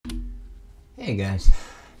Hey guys,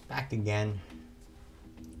 back again.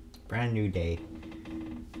 Brand new day.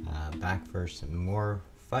 Back for some more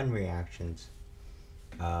fun reactions.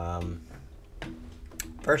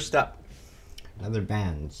 First up, another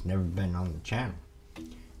band that's never been on the channel.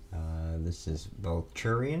 This is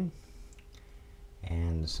Volturian,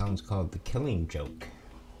 and the song's called The Killing Joke,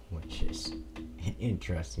 which is an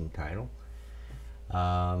interesting title.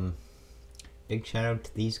 Big shout out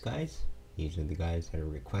to these guys. These are the guys that are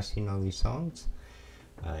requesting all these songs.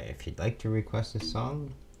 If you'd like to request a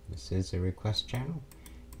song, this is a request channel.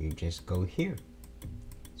 You just go here.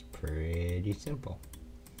 It's pretty simple.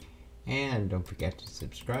 And don't forget to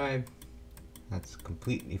subscribe. That's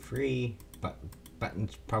completely free.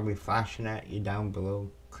 Button's probably flashing at you down below.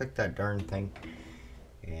 Click that darn thing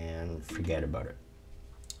and forget about it.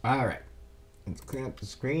 Alright, let's clean up the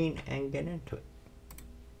screen and get into it.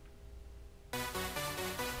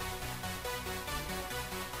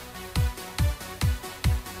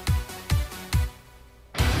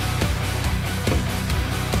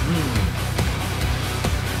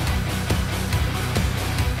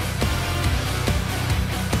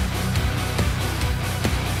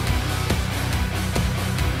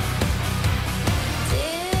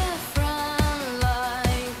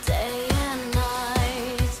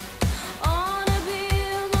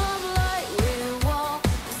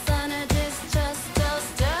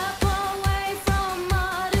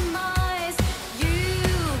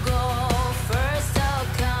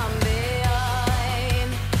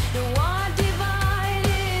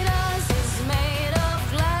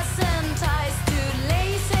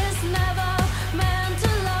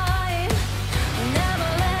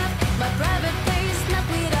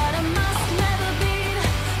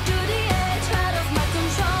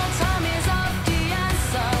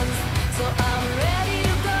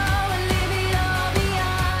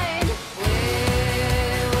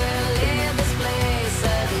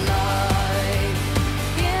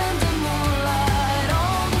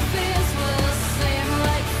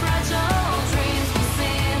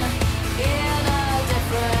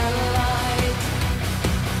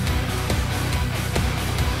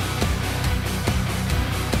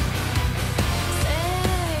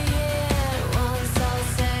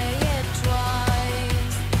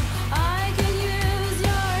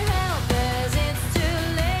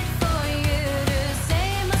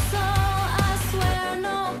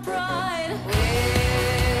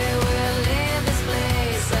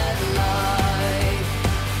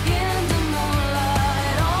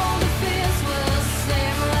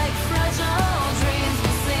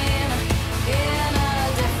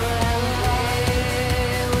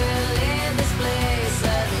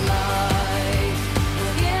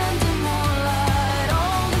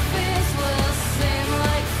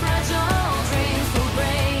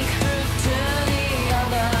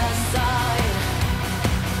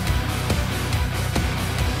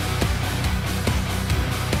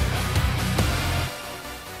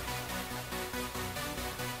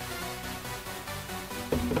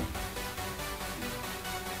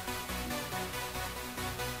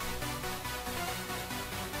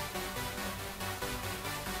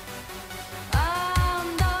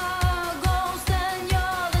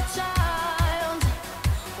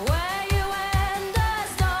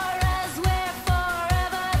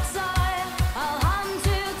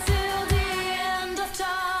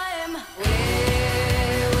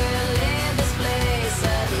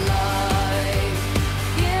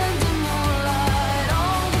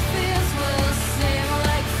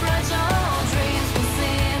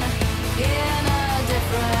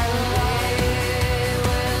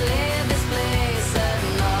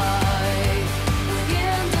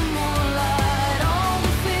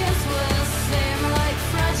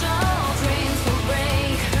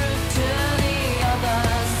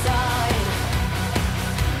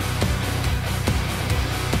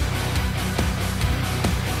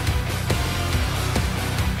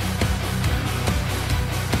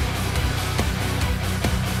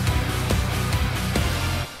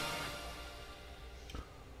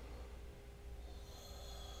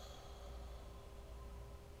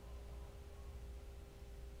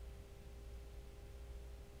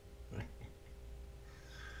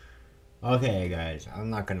 Okay guys,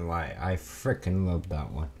 I'm not gonna lie, I frickin' love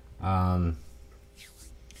that one.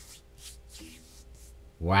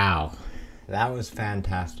 Wow, that was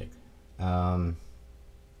fantastic. I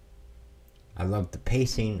loved the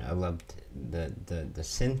pacing, I loved the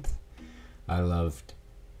synth, I loved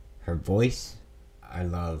her voice, I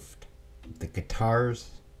loved the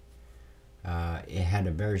guitars. It had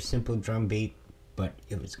a very simple drum beat, but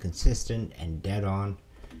it was consistent and dead on.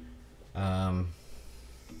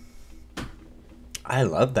 I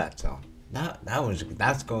love that song.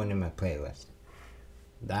 That's going in my playlist.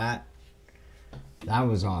 That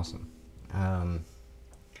was awesome. I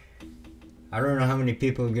don't know how many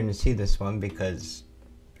people are gonna see this one because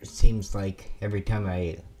it seems like every time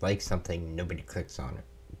I like something, nobody clicks on it.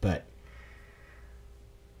 But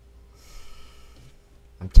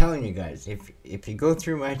I'm telling you guys, if you go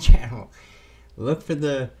through my channel, look for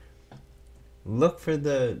the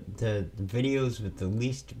videos with the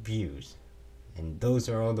least views, and those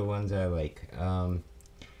are all the ones I like.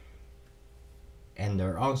 And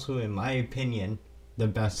they're also, in my opinion, the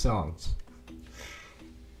best songs.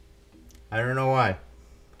 I don't know why.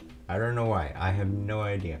 I have no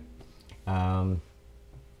idea. But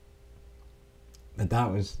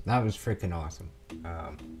that was freaking awesome.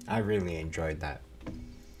 I really enjoyed that.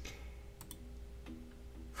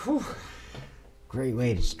 Whew. Great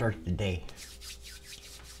way to start the day.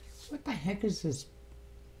 What the heck is this?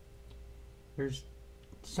 There's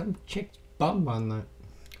some chick's bum on that.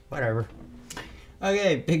 Whatever.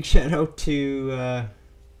 Okay, big shout out to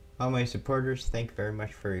all my supporters. Thank you very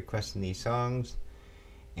much for requesting these songs.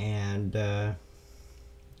 And I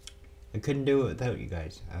couldn't do it without you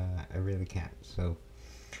guys. I really can't. So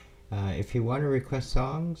if you want to request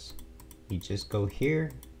songs, you just go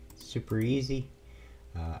here. It's super easy.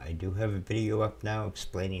 I do have a video up now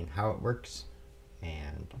explaining how it works,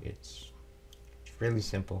 and it's really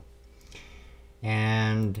simple.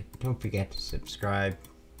 And don't forget to subscribe.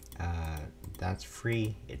 That's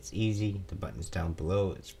free. It's easy. The button's down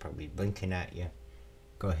below. It's probably blinking at you.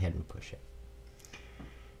 Go ahead and push it.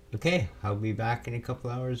 Okay, I'll be back in a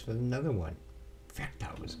couple hours with another one. In fact,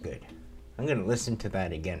 that was good. I'm gonna listen to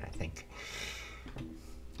that again, I think.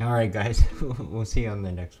 Alright guys, we'll see you on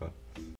the next one.